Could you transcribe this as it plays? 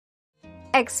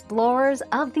Explorers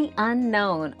of the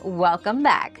unknown, welcome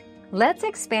back. Let's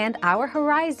expand our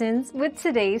horizons with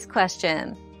today's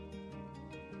question.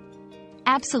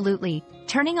 Absolutely.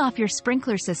 Turning off your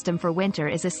sprinkler system for winter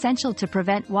is essential to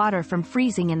prevent water from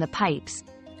freezing in the pipes,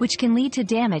 which can lead to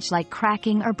damage like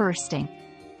cracking or bursting.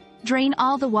 Drain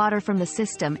all the water from the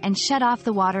system and shut off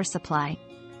the water supply.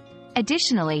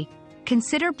 Additionally,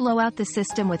 consider blow out the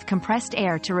system with compressed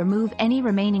air to remove any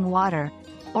remaining water,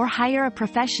 or hire a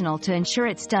professional to ensure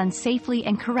it's done safely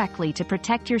and correctly to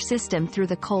protect your system through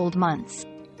the cold months.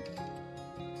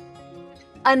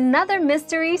 Another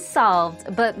mystery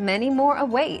solved, but many more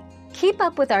await. Keep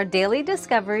up with our daily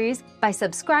discoveries by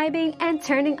subscribing and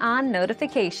turning on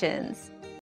notifications.